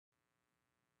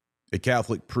A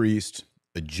Catholic priest,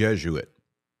 a Jesuit,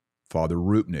 Father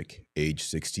Rupnik, age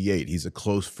 68. He's a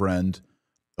close friend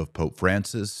of Pope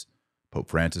Francis. Pope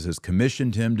Francis has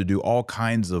commissioned him to do all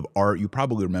kinds of art. You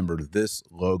probably remember this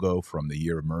logo from the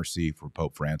Year of Mercy for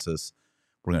Pope Francis.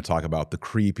 We're going to talk about the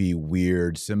creepy,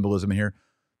 weird symbolism here.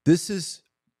 This is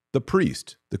the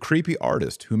priest, the creepy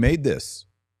artist who made this,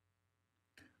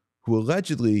 who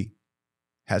allegedly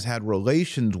has had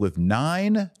relations with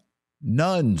 9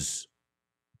 nuns,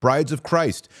 brides of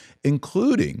Christ,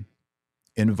 including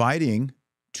inviting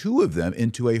 2 of them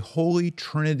into a Holy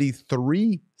Trinity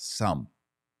threesome.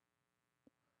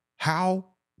 How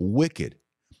wicked.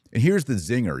 And here's the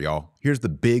zinger, y'all. Here's the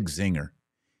big zinger.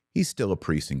 He's still a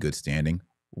priest in good standing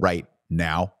right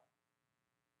now.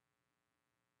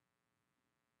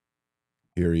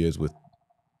 Here he is with,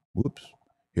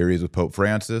 here he is with Pope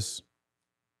Francis.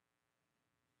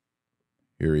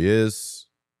 Here he is.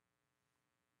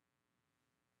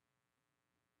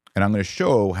 And I'm going to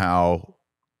show how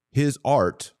his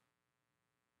art,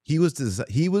 he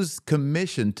was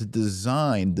commissioned to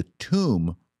design the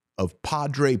tomb of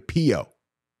Padre Pio.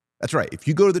 That's right. If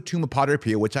you go to the tomb of Padre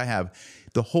Pio, which I have,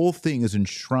 the whole thing is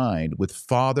enshrined with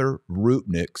Father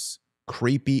Rupnik's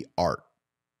creepy art.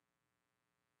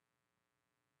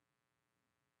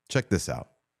 Check this out.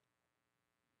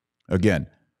 Again,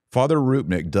 Father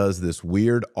Rupnik does this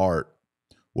weird art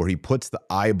where he puts the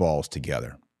eyeballs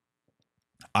together.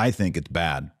 I think it's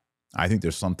bad. I think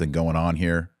there's something going on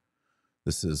here.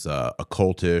 This is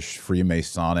occultish,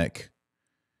 Freemasonic.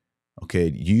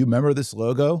 Okay, do you remember this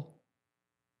logo?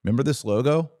 Remember this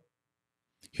logo?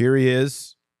 Here he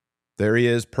is. There he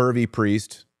is, pervy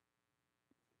priest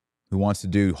who wants to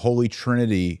do Holy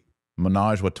Trinity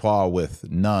menage a trois with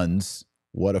nuns.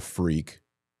 What a freak.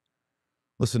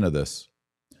 Listen to this.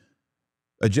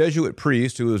 A Jesuit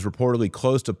priest who is reportedly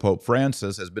close to Pope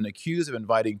Francis has been accused of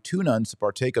inviting 2 nuns to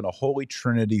partake in a Holy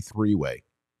Trinity three-way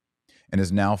and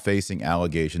is now facing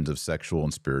allegations of sexual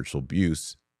and spiritual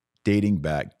abuse dating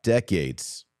back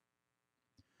decades.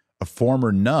 A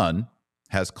former nun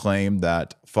has claimed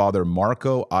that Father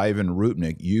Marco Ivan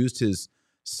Rupnik used his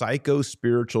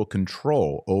psycho-spiritual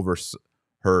control over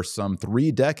her some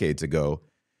 3 decades ago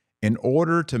in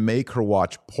order to make her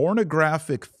watch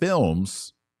pornographic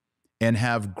films and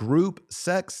have group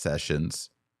sex sessions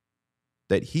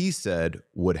that he said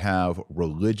would have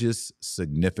religious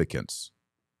significance.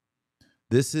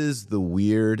 This is the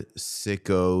weird,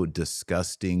 sicko,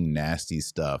 disgusting, nasty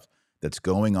stuff that's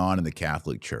going on in the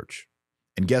Catholic Church.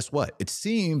 And guess what? It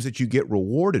seems that you get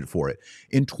rewarded for it.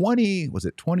 In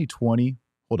 2020?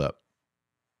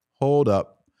 Hold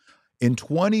up. In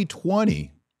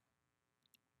 2020,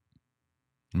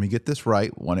 let me get this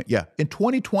right. In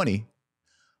 2020,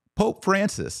 Pope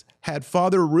Francis had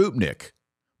Father Rupnik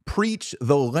preach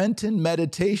the Lenten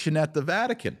meditation at the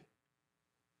Vatican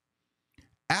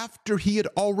after he had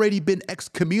already been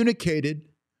excommunicated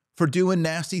for doing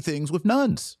nasty things with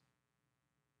nuns.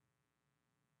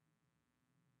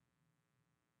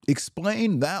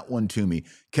 Explain that one to me.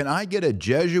 Can I get a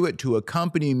Jesuit to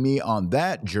accompany me on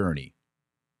that journey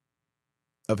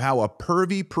of how a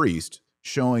pervy priest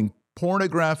showing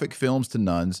pornographic films to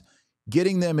nuns,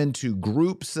 getting them into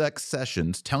group sex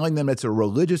sessions, telling them it's a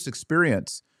religious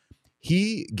experience,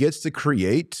 he gets to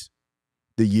create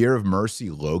the Year of Mercy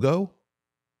logo?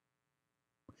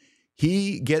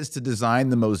 He gets to design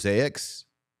the mosaics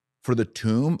for the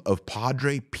tomb of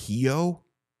Padre Pio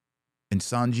in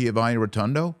San Giovanni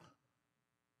Rotondo?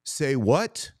 Say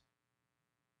what?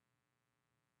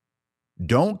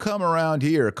 Don't come around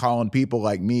here calling people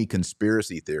like me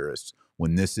conspiracy theorists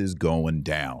when this is going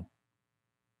down.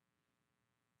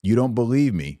 You don't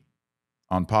believe me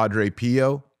on Padre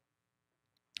Pio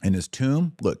and his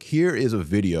tomb? Look, here is a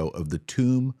video of the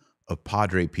tomb of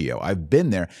Padre Pio. I've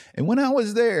been there, and when I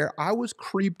was there, I was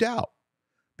creeped out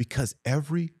because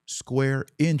every square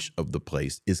inch of the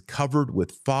place is covered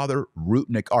with Father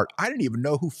Rupnik art. I didn't even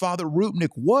know who Father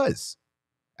Rupnik was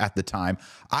at the time.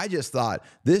 I just thought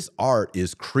this art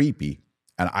is creepy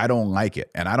and I don't like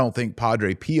it. And I don't think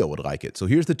Padre Pio would like it. So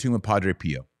here's the tomb of Padre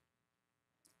Pio.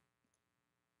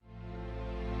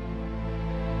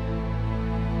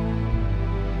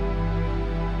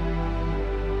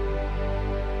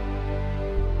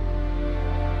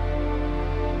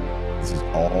 This is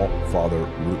all Father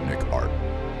Rupnik art.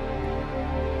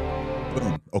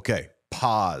 Boom. Okay,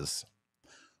 pause.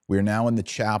 We're now in the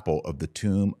chapel of the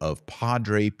tomb of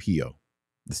Padre Pio,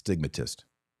 the stigmatist.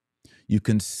 You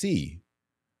can see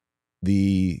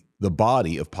the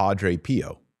body of Padre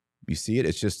Pio. You see it?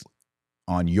 It's just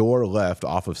on your left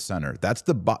off of center. That's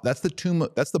the tomb.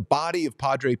 That's the body of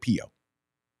Padre Pio.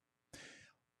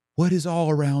 What is all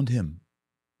around him?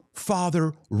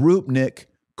 Father Rupnik,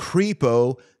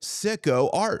 creepo, sicko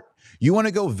art. You want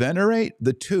to go venerate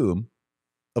the tomb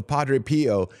of Padre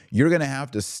Pio, you're going to have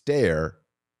to stare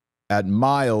at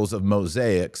miles of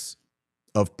mosaics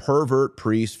of pervert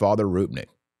priest Father Rupnik.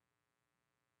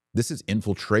 This is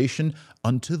infiltration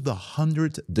unto the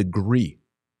 100th degree.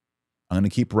 I'm going to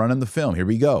keep running the film. Here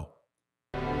we go.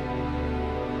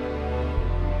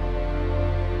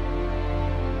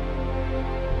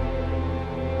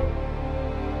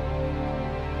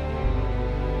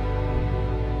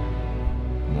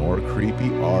 More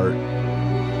creepy art.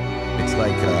 It's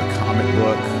like a comic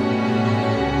book.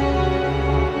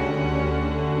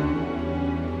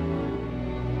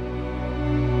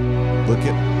 Look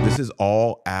at, this is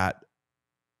all at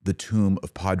the tomb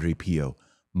of Padre Pio.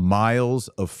 Miles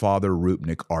of Father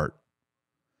Rupnik art.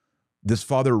 This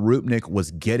Father Rupnik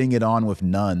was getting it on with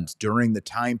nuns during the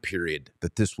time period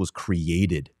that this was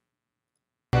created.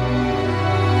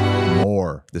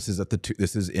 More. This is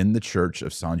this is in the church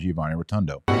of San Giovanni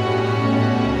Rotondo.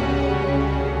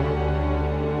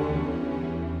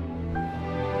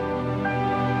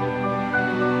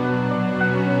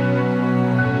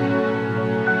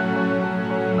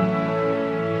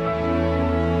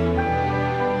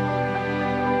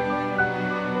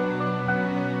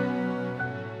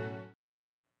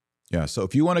 Yeah, so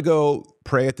if you want to go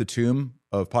pray at the tomb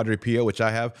of Padre Pio, which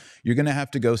I have, you're going to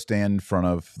have to go stand in front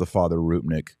of the Father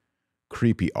Rupnik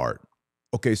creepy art.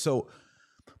 Okay, so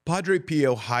Padre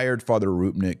Pio hired Father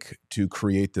Rupnik to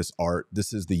create this art.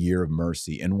 This is the Year of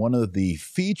Mercy. And one of the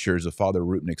features of Father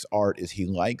Rupnik's art is he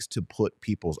likes to put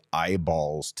people's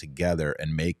eyeballs together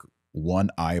and make one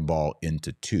eyeball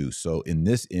into two. So in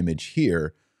this image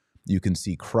here, you can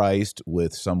see Christ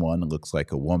with someone that looks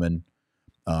like a woman.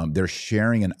 They're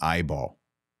sharing an eyeball.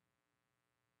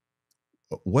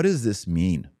 What does this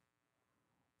mean?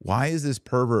 Why is this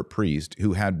pervert priest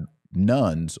who had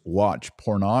nuns watch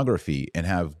pornography and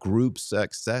have group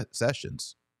sex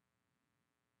sessions?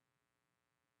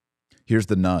 Here's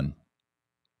the nun.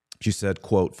 She said,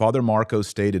 quote, Father Marco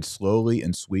stated slowly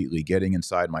and sweetly, getting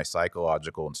inside my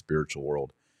psychological and spiritual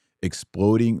world,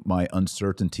 exploding my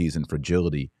uncertainties and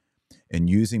fragility, and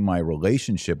using my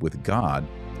relationship with God.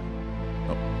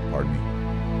 Oh, pardon me.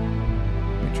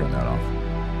 Let me turn that off.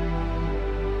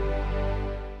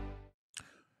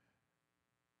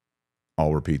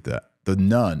 I'll repeat that. The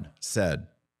nun said,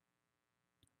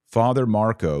 Father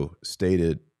Marco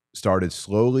started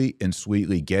slowly and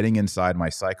sweetly getting inside my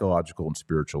psychological and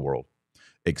spiritual world,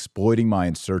 exploiting my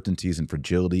uncertainties and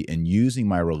fragility, and using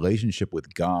my relationship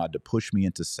with God to push me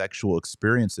into sexual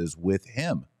experiences with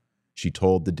him, she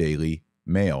told the Daily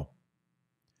Mail.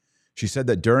 She said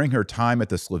that during her time at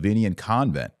the Slovenian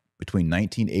convent between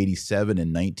 1987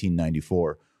 and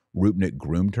 1994, Rupnik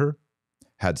groomed her,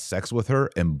 had sex with her,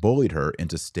 and bullied her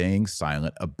into staying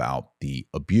silent about the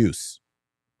abuse.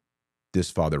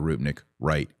 This Father Rupnik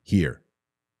right here.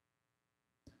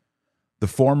 The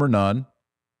former nun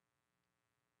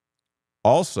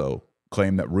also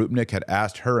claimed that Rupnik had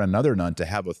asked her and another nun to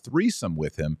have a threesome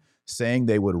with him, saying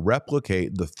they would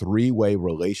replicate the three-way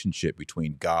relationship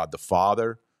between God the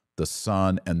Father, the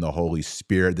Son, and the Holy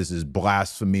Spirit. This is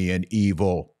blasphemy and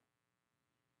evil.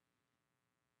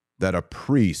 That a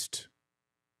priest,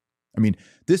 I mean,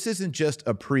 this isn't just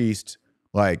a priest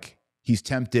like he's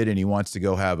tempted and he wants to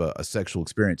go have a sexual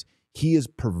experience. He is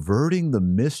perverting the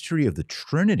mystery of the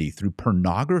Trinity through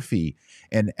pornography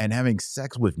and having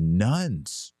sex with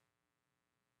nuns,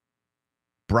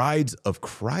 brides of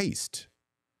Christ.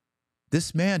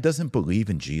 This man doesn't believe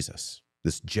in Jesus,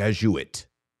 this Jesuit.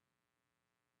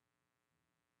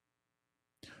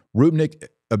 Rupnik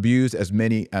abused as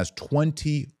many as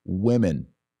 20 women,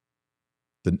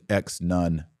 the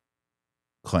ex-nun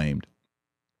claimed.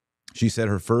 She said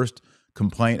her first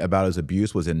complaint about his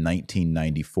abuse was in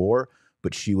 1994,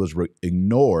 but she was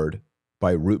ignored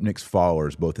by Rupnik's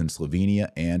followers both in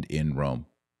Slovenia and in Rome.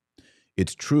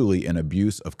 It's truly an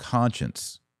abuse of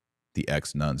conscience, the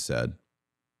ex-nun said.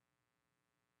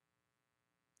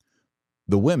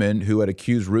 The women who had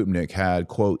accused Rupnik had,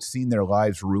 quote, seen their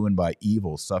lives ruined by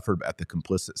evil, suffered at the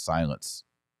complicit silence.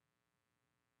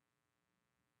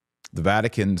 The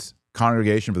Vatican's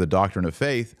Congregation for the Doctrine of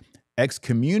Faith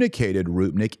excommunicated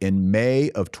Rupnik in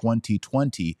May of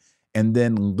 2020 and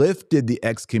then lifted the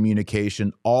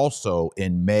excommunication also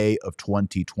in May of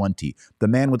 2020. The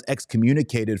man was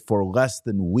excommunicated for less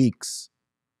than weeks.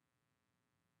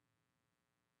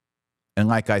 And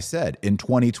like I said, in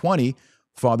 2020,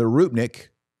 Father Rupnik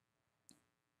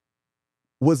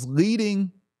was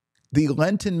leading the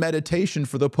Lenten meditation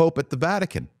for the Pope at the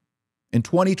Vatican in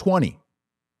 2020.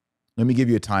 Let me give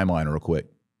you a timeline real quick.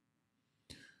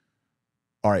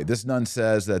 All right, this nun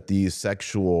says that these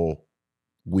sexual,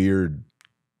 weird,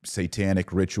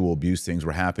 satanic ritual abuse things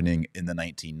were happening in the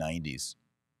 1990s.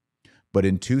 But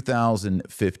in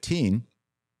 2015,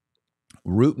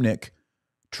 Rupnik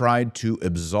tried to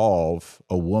absolve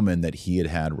a woman that he had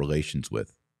had relations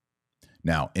with.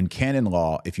 Now, in canon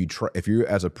law, if you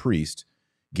as a priest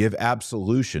give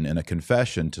absolution and a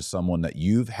confession to someone that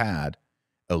you've had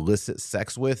illicit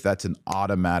sex with, that's an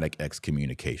automatic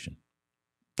excommunication.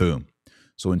 Boom.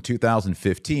 So in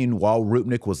 2015, while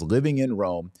Rupnik was living in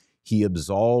Rome, he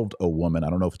absolved a woman. I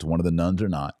don't know if it's one of the nuns or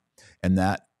not, and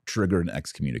that triggered an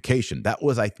excommunication. That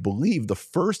was, I believe, the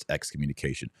first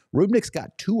excommunication. Rupnik's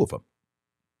got 2 of them.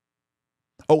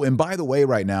 Oh, and by the way,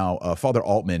 right now, Father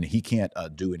Altman, he can't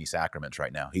do any sacraments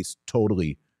right now. He's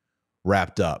totally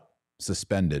wrapped up,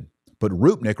 suspended. But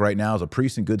Rupnik right now is a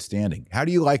priest in good standing. How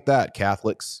do you like that,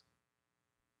 Catholics?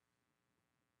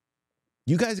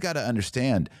 You guys got to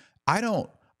understand,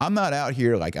 I'm not out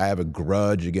here like I have a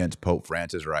grudge against Pope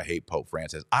Francis or I hate Pope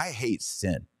Francis. I hate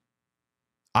sin.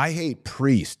 I hate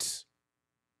priests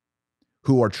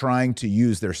who are trying to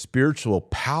use their spiritual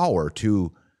power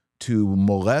to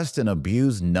molest and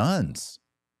abuse nuns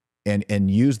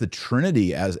and use the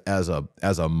Trinity as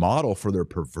a model for their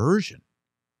perversion.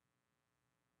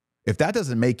 If that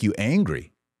doesn't make you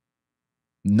angry,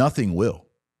 nothing will.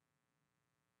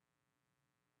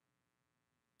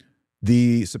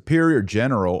 The superior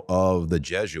general of the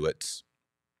Jesuits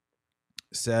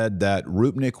said that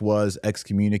Rupnik was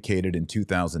excommunicated in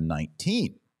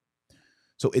 2019.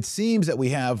 So it seems that we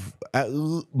have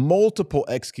multiple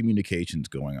excommunications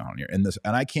going on here. And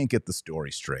I can't get the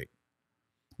story straight.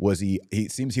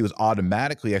 It seems he was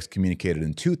automatically excommunicated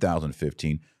in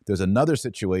 2015. There's another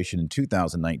situation in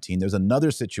 2019. There's another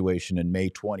situation in May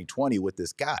 2020 with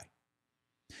this guy.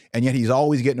 And yet he's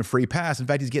always getting a free pass. In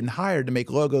fact, he's getting hired to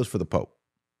make logos for the Pope.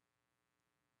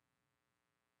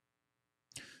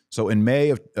 So in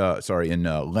Lent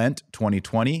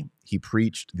 2020, he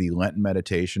preached the Lenten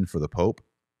meditation for the Pope.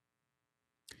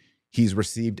 He's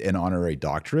received an honorary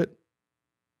doctorate.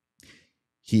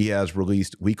 He has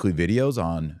released weekly videos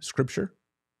on scripture.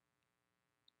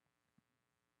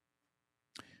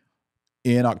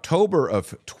 In October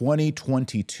of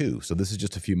 2022, so this is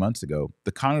just a few months ago,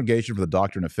 the Congregation for the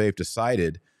Doctrine of Faith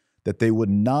decided that they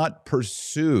would not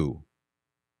pursue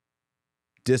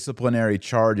disciplinary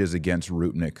charges against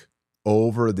Rupnik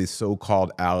over the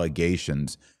so-called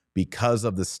allegations because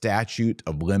of the statute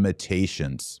of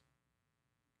limitations.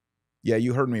 Yeah,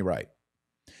 you heard me right.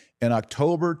 In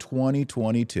October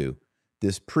 2022,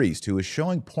 this priest who was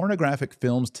showing pornographic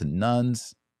films to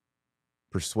nuns,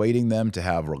 persuading them to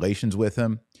have relations with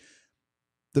him,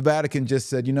 the Vatican just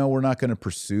said, we're not going to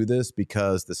pursue this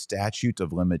because the statute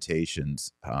of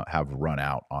limitations have run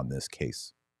out on this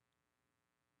case.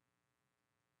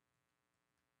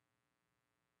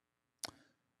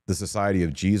 The Society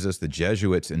of Jesus, the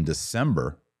Jesuits, in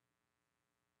December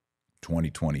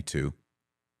 2022,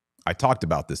 I talked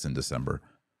about this in December.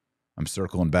 I'm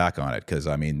circling back on it because,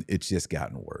 it's just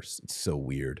gotten worse. It's so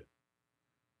weird.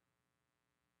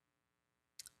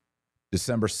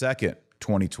 December 2nd,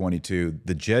 2022,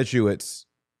 the Jesuits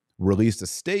released a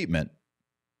statement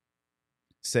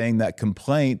saying that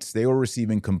they were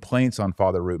receiving complaints on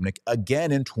Father Rupnik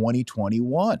again in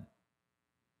 2021.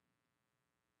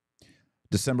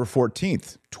 December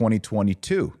 14th,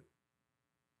 2022,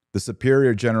 the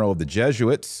Superior General of the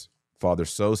Jesuits, Father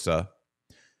Sosa,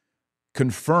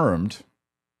 confirmed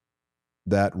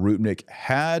that Rupnik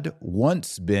had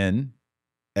once been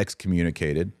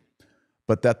excommunicated,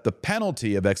 but that the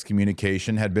penalty of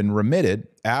excommunication had been remitted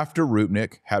after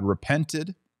Rupnik had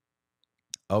repented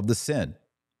of the sin,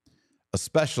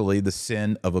 especially the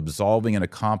sin of absolving an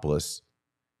accomplice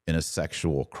in a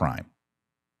sexual crime.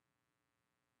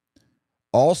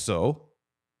 Also,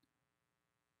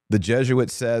 the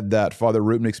Jesuits said that Father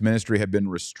Rupnik's ministry had been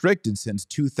restricted since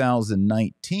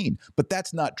 2019, but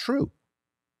that's not true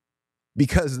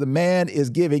because the man is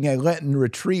giving a Lenten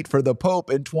retreat for the Pope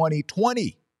in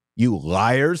 2020. You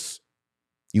liars.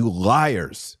 You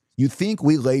liars. You think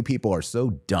we lay people are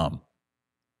so dumb.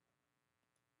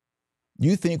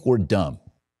 You think we're dumb.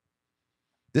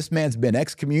 This man's been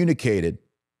excommunicated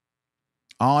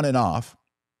on and off.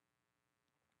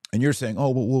 And you're saying,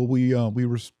 oh, well, we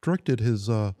restricted his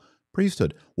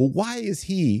priesthood. Well, why is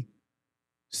he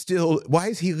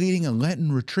leading a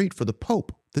Lenten retreat for the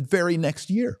Pope the very next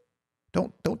year?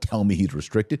 Don't tell me he's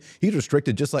restricted. He's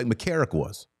restricted just like McCarrick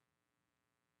was.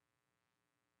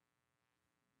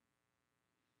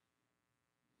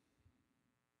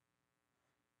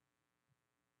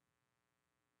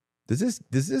 Does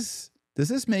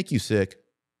this make you sick?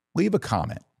 Leave a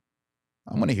comment.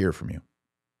 I want to hear from you.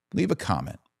 Leave a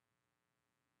comment.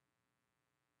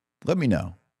 Let me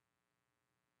know.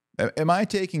 Am I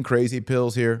taking crazy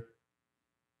pills here?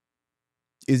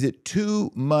 Is it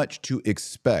too much to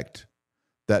expect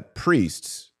that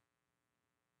priests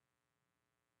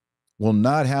will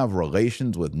not have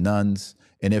relations with nuns,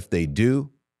 and if they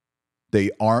do, they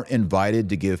aren't invited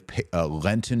to give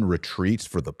Lenten retreats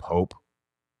for the Pope?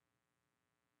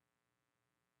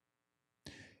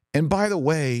 And by the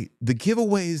way, the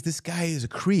giveaway is this guy is a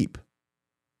creep.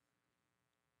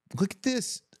 Look at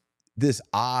this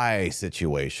eye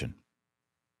situation.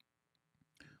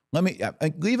 Let me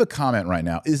leave a comment right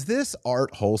now. Is this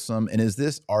art wholesome, and is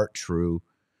this art true?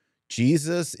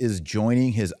 Jesus is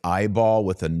joining his eyeball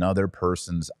with another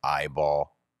person's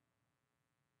eyeball.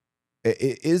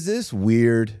 Is this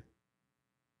weird?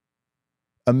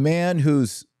 A man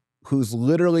who's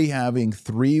literally having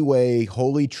three-way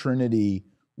Holy Trinity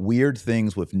weird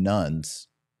things with nuns.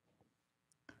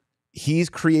 He's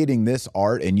creating this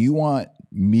art, and you want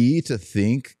me to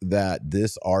think that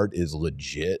this art is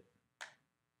legit?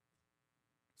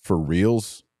 For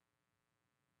reals?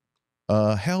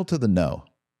 Hell to the no.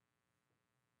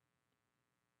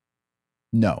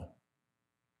 No.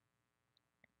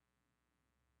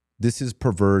 This is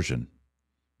perversion.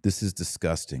 This is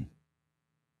disgusting.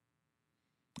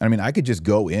 I mean, I could just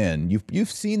go in.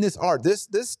 You've seen this art. This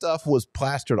stuff was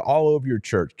plastered all over your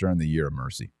church during the Year of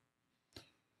Mercy.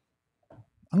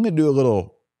 I'm going to do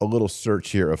a little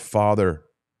search here of Father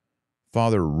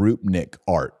Rupnik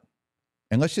art,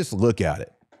 and let's just look at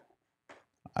it.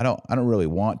 I don't really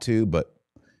want to, but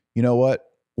you know what?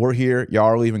 We're here. Y'all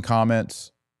are leaving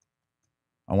comments.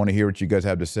 I want to hear what you guys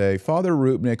have to say. Father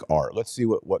Rupnik art. Let's see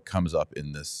what comes up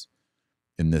in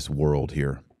this world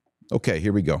here. Okay,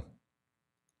 here we go.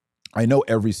 I know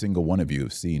every single one of you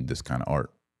have seen this kind of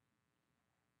art.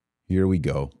 Here we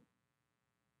go.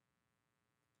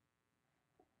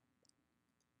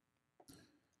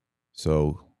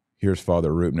 So here's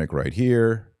Father Rupnik right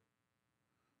here.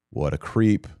 What a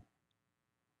creep.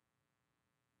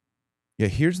 Yeah,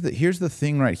 here's the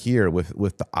thing right here with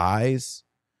the eyes,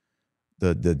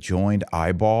 the joined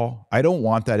eyeball. I don't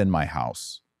want that in my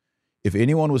house. If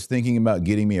anyone was thinking about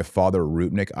getting me a Father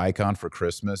Rupnik icon for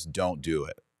Christmas, don't do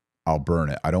it. I'll burn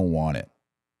it. I don't want it.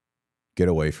 Get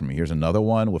away from me. Here's another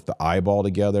one with the eyeball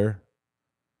together.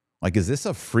 Like, is this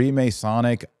a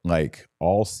Freemasonic, like,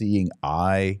 all-seeing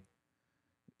eye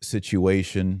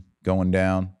situation going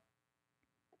down?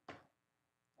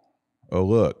 Oh,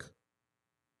 look.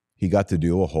 He got to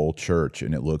do a whole church,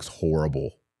 and it looks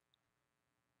horrible.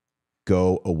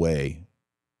 Go away.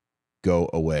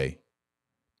 Go away.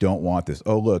 Don't want this.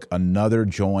 Oh, look, another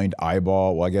joined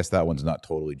eyeball. Well, I guess that one's not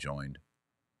totally joined.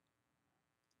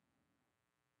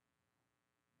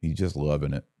 He's just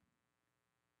loving it.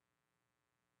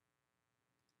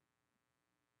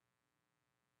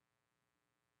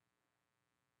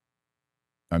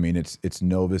 I mean, it's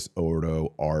Novus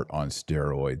Ordo art on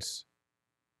steroids.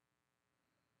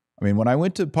 I mean, when I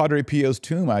went to Padre Pio's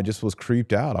tomb, I just was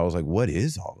creeped out. I was like, what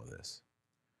is all of this?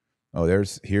 Oh,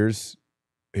 here's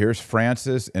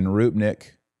Francis and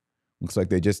Rupnik. Looks like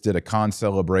they just did a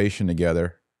concelebration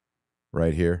together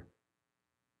right here.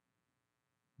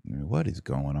 I mean, what is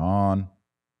going on?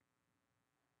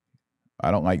 I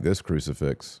don't like this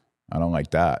crucifix. I don't like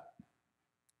that.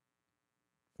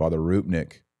 Father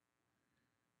Rupnik.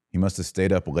 He must have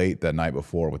stayed up late that night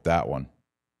before with that one.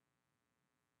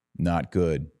 Not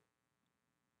good.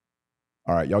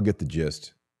 All right, y'all get the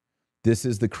gist. This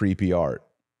is the creepy art.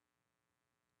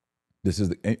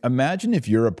 Imagine if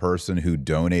you're a person who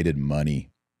donated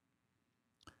money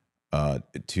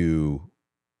to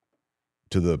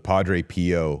the Padre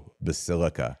Pio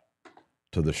Basilica,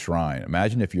 to the shrine.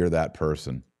 Imagine if you're that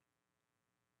person.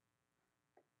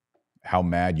 How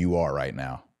mad you are right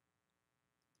now.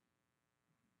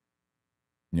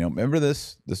 You know, remember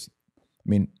this, I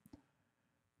mean,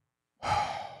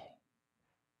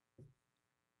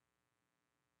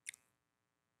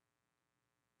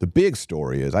 the big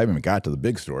story is, I haven't even got to the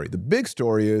big story. The big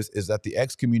story is that the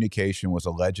excommunication was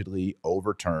allegedly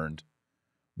overturned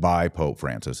by Pope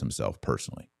Francis himself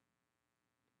personally.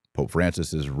 Pope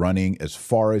Francis is running as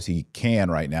far as he can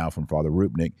right now from Father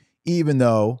Rupnik, even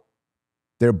though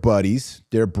they're buddies,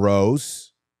 they're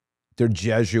bros, they're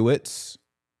Jesuits.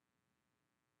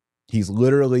 He's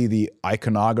literally the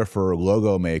iconographer,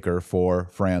 logo maker for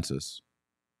Francis.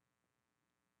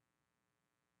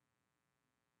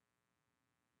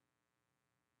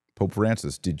 Pope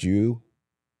Francis, did you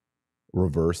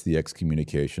reverse the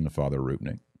excommunication of Father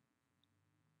Rupnik?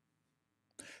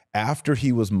 After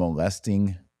he was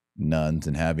molesting nuns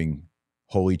and having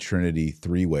Holy Trinity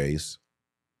three ways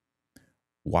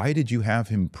Why did you have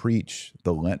him preach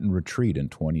the Lenten retreat in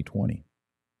 2020?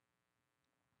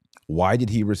 Why did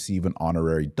he receive an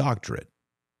honorary doctorate?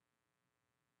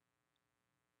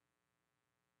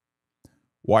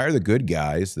 Why are the good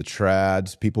guys, the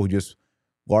trads, people who just,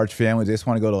 large families, they just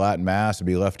want to go to Latin Mass and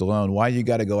be left alone? Why you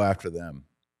got to go after them?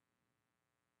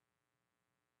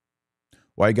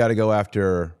 Why you got to go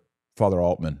after Father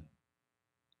Altman?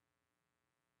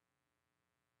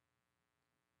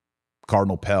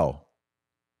 Cardinal Pell?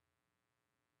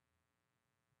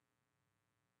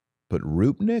 But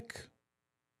Rupnik?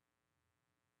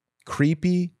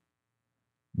 Creepy,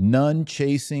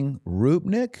 nun-chasing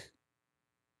Rupnik?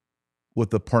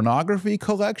 With the pornography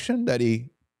collection that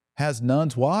he has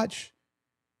nuns watch,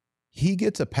 he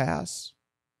gets a pass.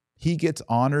 He gets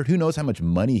honored. Who knows how much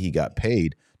money he got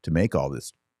paid to make all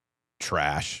this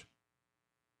trash?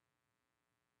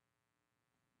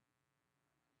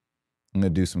 I'm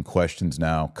going to do some questions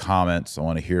now, comments. I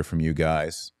want to hear from you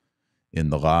guys in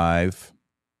the live.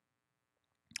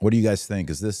 What do you guys think?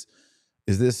 Is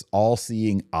this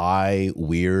all-seeing eye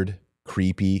weird,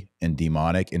 creepy, and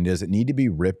demonic? And does it need to be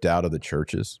ripped out of the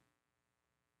churches?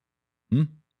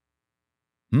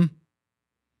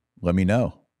 Let me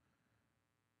know.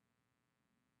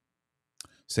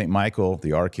 St. Michael,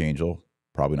 the archangel,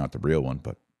 probably not the real one,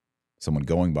 but someone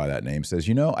going by that name, says,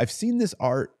 I've seen this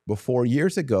art before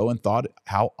years ago and thought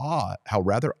how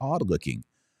rather odd looking.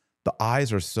 The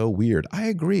eyes are so weird. I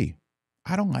agree.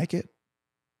 I don't like it.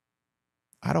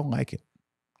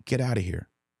 Get out of here.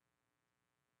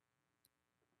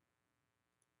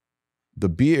 The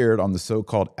beard on the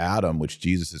so-called Adam, which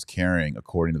Jesus is carrying,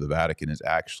 according to the Vatican, is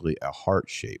actually a heart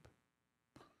shape.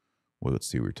 Well, let's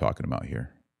see what we're talking about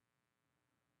here.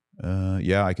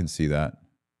 Yeah, I can see that.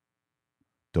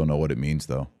 Don't know what it means,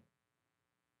 though.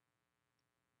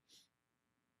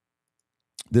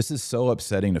 This is so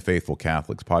upsetting to faithful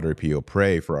Catholics. Padre Pio,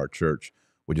 pray for our church,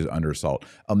 which is under assault.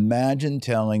 Imagine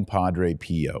telling Padre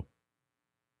Pio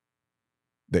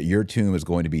that your tomb is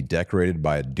going to be decorated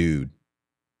by a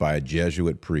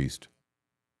Jesuit priest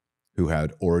who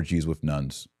had orgies with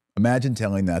nuns. Imagine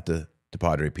telling that to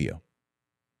Padre Pio.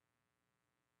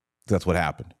 That's what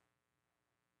happened.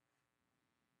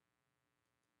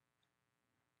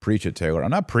 Preach it, Taylor.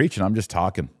 I'm not preaching. I'm just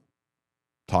talking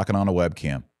on a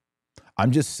webcam.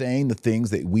 I'm just saying the things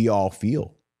that we all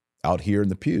feel out here in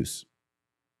the pews.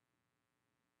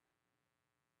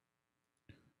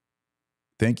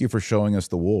 Thank you for showing us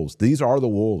the wolves. These are the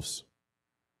wolves.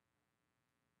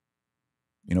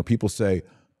 People say,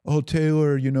 oh,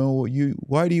 Taylor,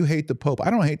 why do you hate the Pope? I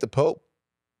don't hate the Pope.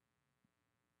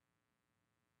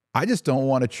 I just don't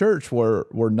want a church where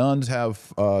nuns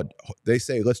have, they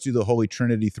say, let's do the Holy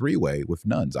Trinity three-way with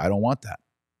nuns. I don't want that.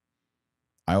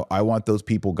 I want those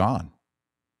people gone.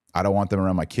 I don't want them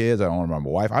around my kids. I don't want them around my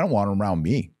wife. I don't want them around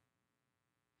me.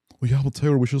 Well, yeah, but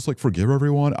Taylor, we should just forgive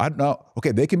everyone. I don't know.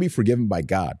 Okay, they can be forgiven by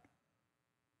God.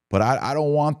 But I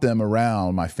don't want them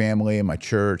around my family and my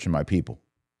church and my people.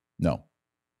 No.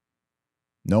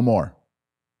 No more.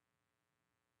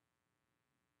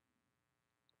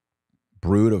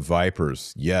 Brood of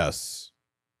vipers. Yes.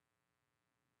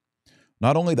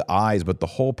 Not only the eyes, but the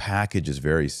whole package is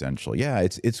very essential. Yeah,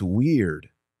 it's weird.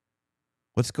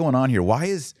 What's going on here? Why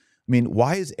is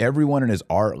everyone in his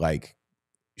art like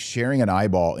sharing an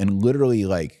eyeball and literally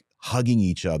like hugging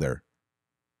each other,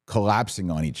 collapsing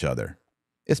on each other?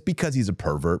 It's because he's a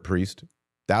pervert priest.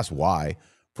 That's why.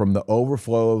 From the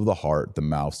overflow of the heart, the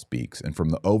mouth speaks. And from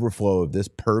the overflow of this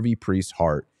pervy priest's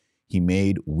heart, he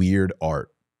made weird art.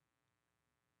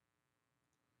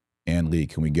 Ann Lee,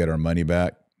 can we get our money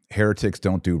back? Heretics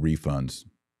don't do refunds.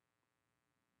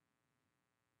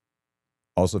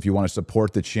 Also, if you want to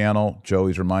support the channel,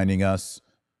 Joey's reminding us,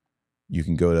 you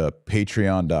can go to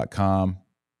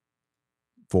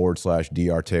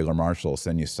patreon.com/Dr. Taylor Marshall. I'll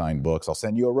send you signed books. I'll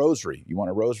send you a rosary. You want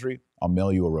a rosary? I'll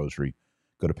mail you a rosary.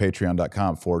 Go to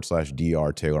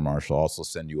patreon.com/Dr. Taylor Marshall. I'll also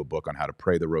send you a book on how to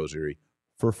pray the rosary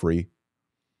for free.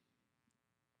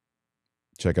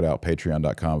 Check it out,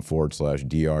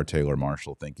 patreon.com/Dr. Taylor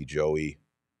Marshall. Thank you, Joey.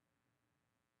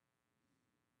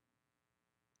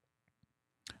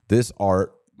 This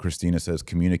art, Christina says,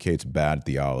 communicates bad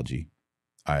theology.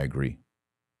 I agree.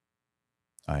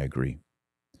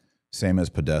 Same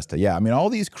as Podesta. Yeah, all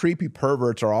these creepy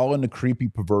perverts are all into creepy,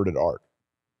 perverted art.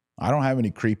 I don't have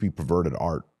any creepy, perverted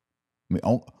art.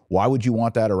 Why would you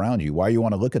want that around you? Why do you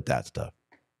want to look at that stuff?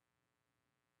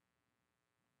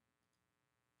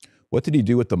 What did he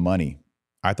do with the money?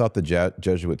 I thought the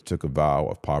Jesuits took a vow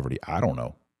of poverty. I don't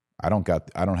know. I don't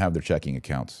have their checking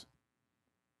accounts.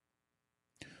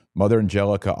 Mother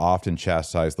Angelica often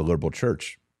chastised the liberal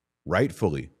church.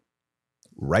 Rightfully.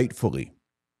 rightfully.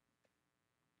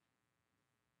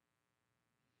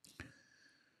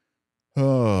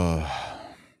 Oh.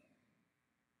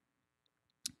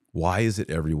 Why is it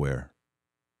everywhere?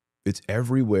 It's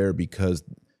everywhere because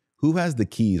who has the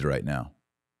keys right now?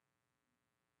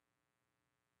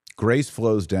 Grace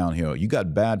flows downhill. You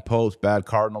got bad popes, bad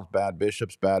cardinals, bad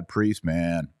bishops, bad priests,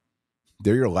 man.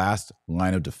 They're your last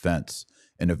line of defense.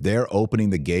 And if they're opening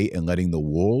the gate and letting the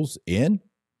wolves in,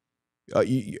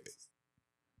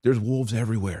 there's wolves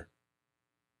everywhere.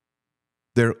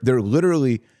 They're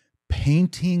literally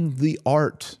painting the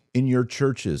art in your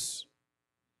churches.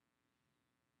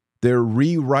 They're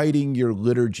rewriting your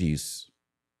liturgies.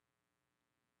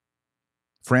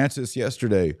 Francis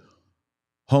yesterday,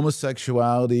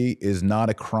 homosexuality is not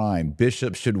a crime.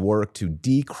 Bishops should work to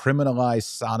decriminalize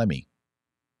sodomy.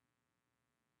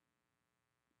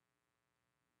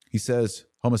 He says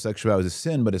homosexuality is a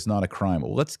sin, but it's not a crime.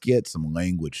 Well, let's get some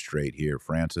language straight here,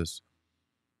 Francis.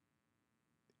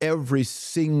 Every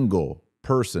single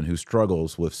person who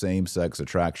struggles with same-sex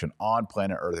attraction on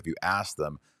planet Earth, if you ask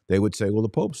them, they would say, well, the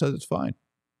Pope says it's fine.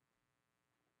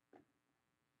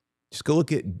 Just go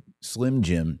look at Slim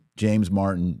Jim, James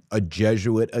Martin, a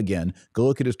Jesuit again. Go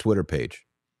look at his Twitter page.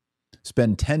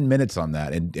 Spend 10 minutes on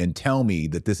that and tell me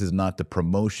that this is not the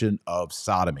promotion of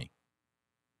sodomy.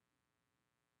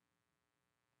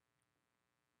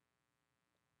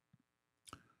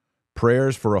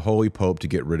 Prayers for a holy Pope to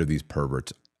get rid of these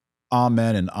perverts.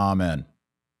 Amen and amen.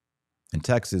 In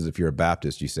Texas, if you're a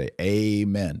Baptist, you say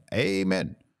amen,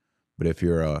 amen. But if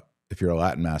you're a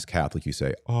Latin Mass Catholic, you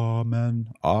say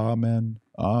amen, amen,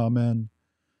 amen,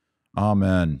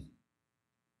 amen.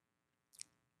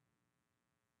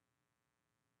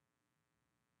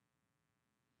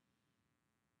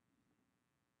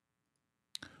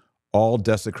 All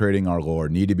desecrating our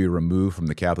Lord need to be removed from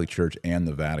the Catholic Church and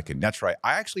the Vatican. That's right.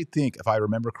 I actually think, if I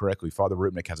remember correctly, Father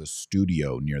Rupnik has a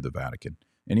studio near the Vatican.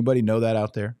 Anybody know that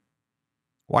out there?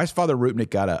 Why has Father Rupnik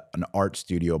got an art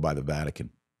studio by the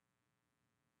Vatican?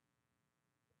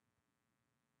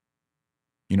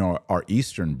 You know, our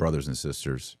Eastern brothers and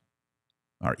sisters,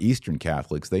 our Eastern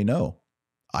Catholics, they know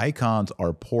icons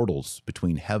are portals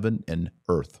between heaven and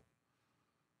earth.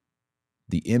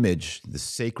 The image, the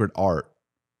sacred art,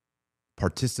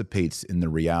 participates in the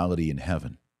reality in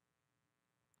heaven.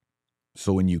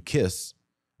 So when you kiss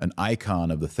an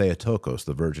icon of the Theotokos,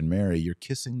 the Virgin Mary, you're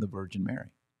kissing the Virgin Mary.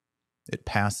 It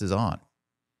passes on.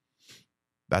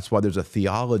 That's why there's a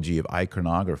theology of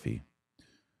iconography.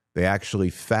 They actually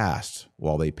fast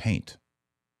while they paint,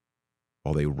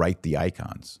 while they write the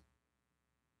icons.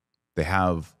 They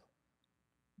have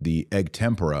the egg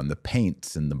tempera and the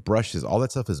paints and the brushes. All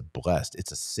that stuff is blessed.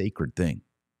 It's a sacred thing.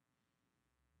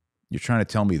 You're trying to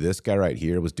tell me this guy right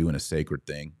here was doing a sacred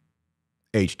thing?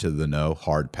 H to the no,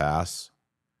 hard pass.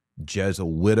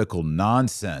 Jesuitical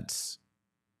nonsense.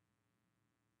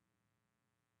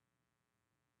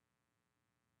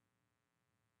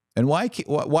 And why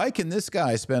can this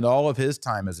guy spend all of his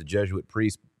time as a Jesuit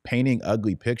priest painting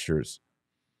ugly pictures,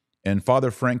 and Father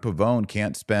Frank Pavone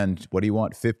can't spend,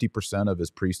 50% of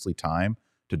his priestly time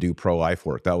to do pro-life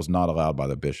work? That was not allowed by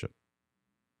the bishop.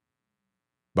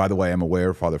 By the way, I'm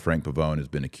aware Father Frank Pavone has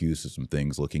been accused of some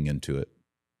things, looking into it,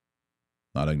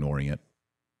 not ignoring it.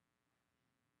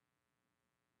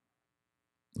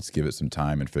 Let's give it some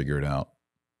time and figure it out.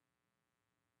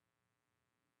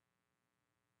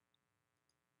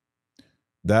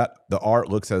 That the art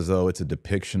looks as though it's a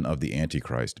depiction of the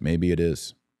Antichrist. Maybe it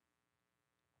is.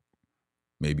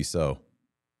 Maybe so.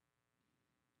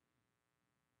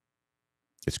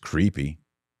 It's creepy.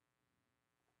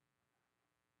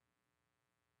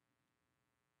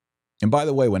 And by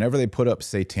the way, whenever they put up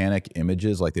satanic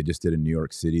images like they just did in New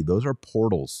York City, those are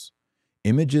portals.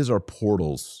 Images are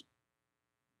portals.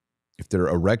 If they're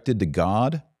erected to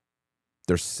God,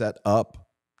 they're set up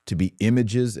to be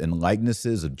images and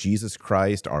likenesses of Jesus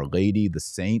Christ, Our Lady, the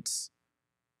saints.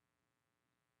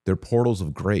 They're portals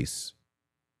of grace.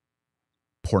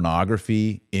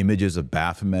 Pornography, images of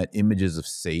Baphomet, images of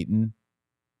Satan,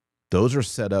 those are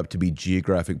set up to be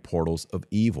geographic portals of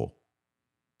evil.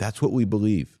 That's what we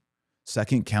believe.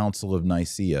 Second Council of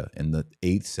Nicaea in the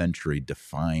 8th century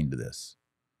defined this.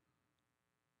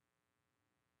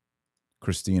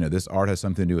 Christina, this art has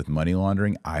something to do with money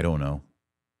laundering? I don't know.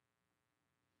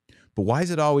 But why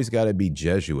has it always got to be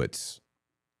Jesuits?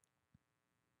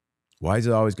 Why has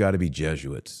it always got to be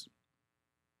Jesuits?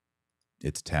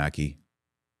 It's tacky.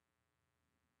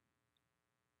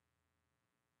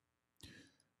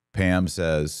 Pam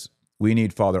says, we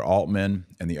need Father Altman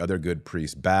and the other good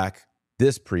priests back.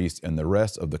 This priest and the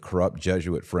rest of the corrupt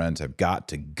Jesuit friends have got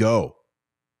to go.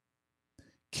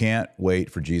 Can't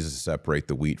wait for Jesus to separate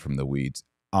the wheat from the weeds.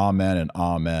 Amen and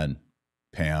amen,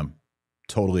 Pam.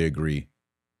 Totally agree.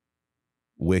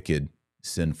 Wicked,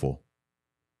 sinful.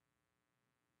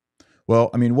 Well,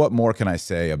 I mean, what more can I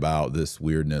say about this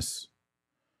weirdness?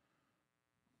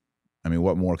 I mean,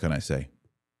 what more can I say?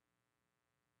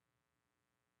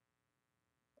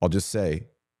 I'll just say,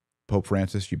 Pope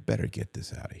Francis, you better get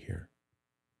this out of here.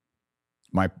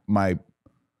 My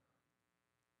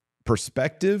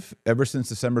perspective ever since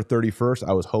December 31st,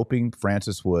 I was hoping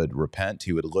Francis would repent.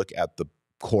 He would look at the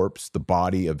corpse, the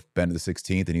body of Benedict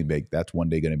XVI, and he'd make, that's one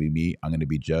day going to be me. I'm going to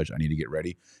be judged. I need to get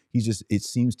ready. He's just, it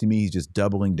seems to me, he's just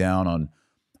doubling down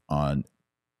on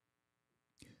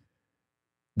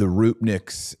the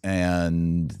Rupniks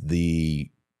and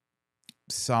the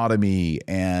sodomy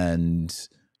and,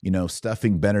 you know,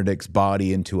 stuffing Benedict's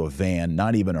body into a van,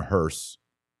 not even a hearse.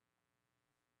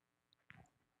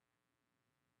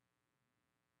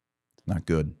 Not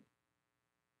good.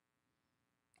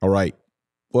 All right.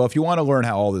 Well, if you want to learn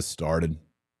how all this started,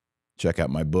 check out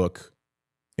my book,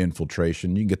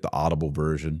 Infiltration. You can get the Audible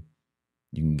version.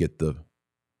 You can get the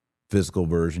physical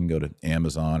version. Go to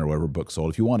Amazon or wherever book's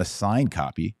sold. If you want a signed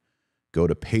copy, go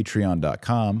to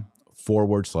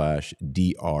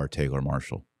patreon.com/Dr. Taylor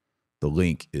Marshall. The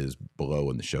link is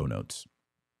below in the show notes.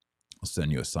 I'll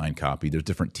send you a signed copy. There's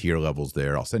different tier levels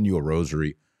there. I'll send you a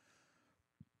rosary.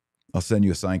 I'll send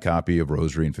you a signed copy of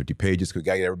Rosary in 50 pages. Because we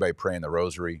got to get everybody praying the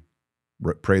rosary.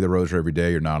 Pray the rosary every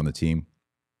day. You're not on the team.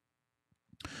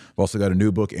 I've also got a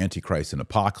new book, Antichrist and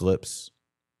Apocalypse.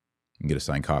 You can get a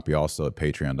signed copy also at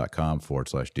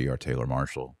patreon.com/Dr. Taylor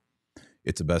Marshall.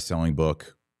 It's a best-selling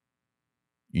book.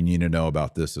 You need to know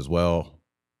about this as well.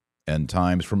 End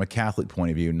times from a Catholic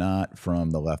point of view, not from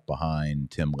the Left Behind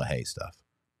Tim LaHaye stuff.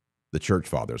 The Church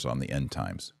Fathers on the end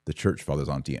times. The Church Fathers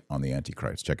on the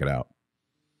Antichrist. Check it out.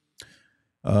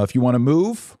 If you want to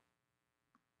move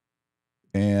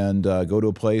and go to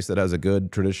a place that has a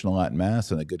good traditional Latin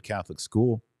Mass and a good Catholic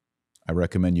school, I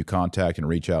recommend you contact and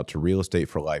reach out to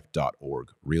realestateforlife.org.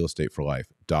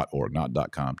 Realestateforlife.org,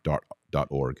 not .com,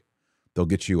 .org. They'll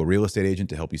get you a real estate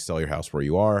agent to help you sell your house where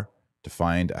you are, to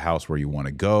find a house where you want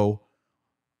to go.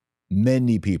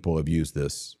 Many people have used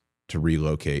this to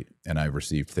relocate, and I've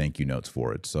received thank you notes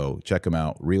for it. So check them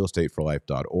out,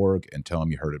 realestateforlife.org, and tell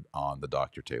them you heard it on the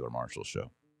Dr. Taylor Marshall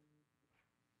Show.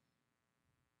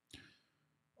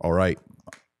 All right.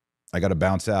 I got to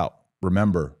bounce out.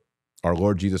 Remember, our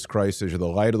Lord Jesus Christ says you're the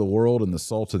light of the world and the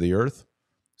salt of the earth.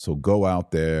 So go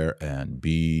out there and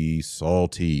be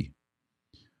salty.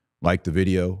 Like the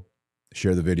video,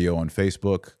 share the video on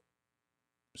Facebook,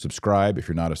 subscribe if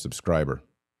you're not a subscriber.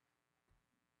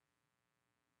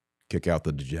 Kick out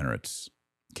the degenerates.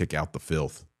 Kick out the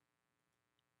filth.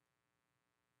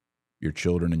 Your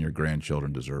children and your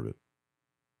grandchildren deserve it.